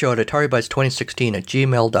 Email the show at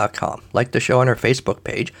AtariBytes2016@gmail.com. Like the show on our Facebook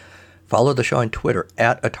page. Follow the show on Twitter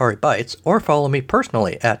at AtariBytes, or follow me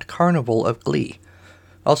personally at Carnival of Glee.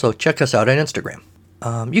 Also, check us out on Instagram.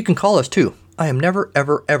 You can call us too. I am never,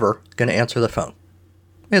 ever, ever going to answer the phone.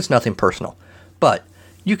 It's nothing personal. But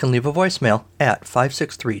you can leave a voicemail at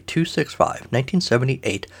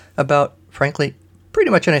 563-265-1978 about, frankly,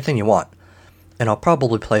 pretty much anything you want. And I'll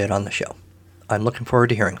probably play it on the show. I'm looking forward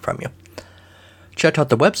to hearing from you. Check out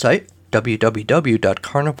the website,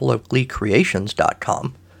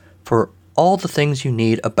 www.carnivalofgleecreations.com, for all the things you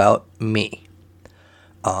need about me.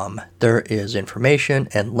 There is information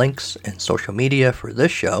and links and social media for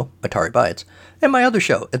this show, Atari Bytes, and my other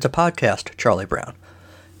show, It's a Podcast, Charlie Brown.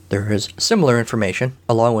 There is similar information,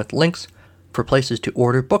 along with links for places to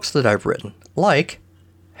order books that I've written, like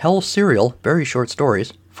Hell Serial, Very Short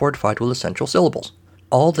Stories, Fortified with Essential Syllables.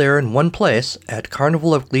 All there in one place at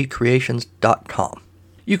carnivalofgleecreations.com.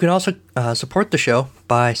 You can also support the show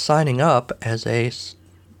by signing up as a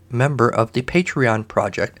member of the Patreon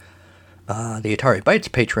project, the Atari Bytes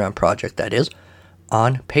Patreon project, that is,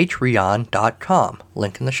 on patreon.com.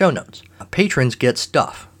 Link in the show notes. Patrons get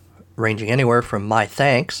stuff, ranging anywhere from my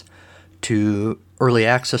thanks to early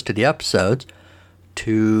access to the episodes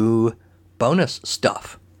to bonus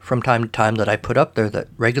stuff from time to time that I put up there that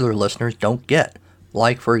regular listeners don't get.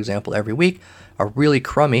 Like, for example, every week, a really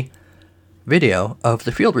crummy video of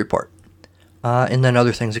the field report. And then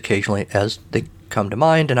other things occasionally as they come to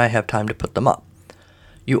mind and I have time to put them up.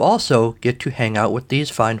 You also get to hang out with these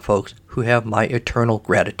fine folks who have my eternal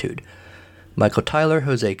gratitude. Michael Tyler,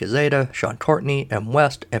 Jose Gazeta, Sean Courtney, M.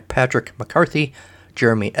 West, and Patrick McCarthy,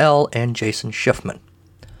 Jeremy L., and Jason Schiffman.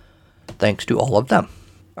 Thanks to all of them.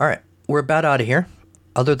 Alright, we're about out of here,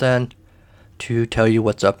 other than to tell you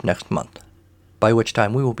what's up next month, by which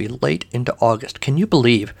time we will be late into August. Can you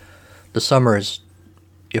believe the summer is,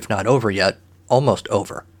 if not over yet, almost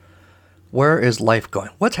over? Where is life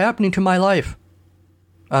going? What's happening to my life?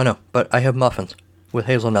 I don't know, but I have muffins with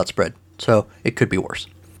hazelnut spread, so it could be worse.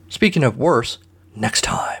 Speaking of worse, next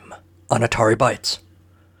time on Atari Bytes,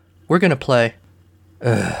 we're going to play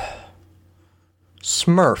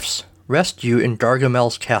Smurfs Rescue in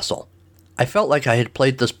Gargamel's Castle. I felt like I had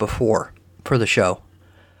played this before for the show,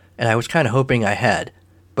 and I was kind of hoping I had,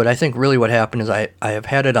 but I think really what happened is I have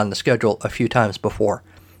had it on the schedule a few times before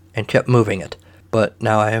and kept moving it, but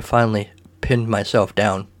now I have finally pinned myself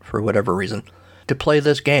down, for whatever reason, to play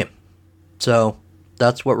this game. So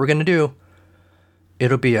that's what we're going to do.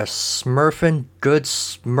 It'll be a good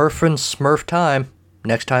Smurf time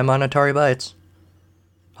next time on Atari Bytes.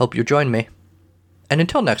 Hope you join me. And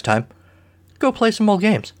until next time, go play some old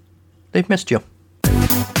games. They've missed you.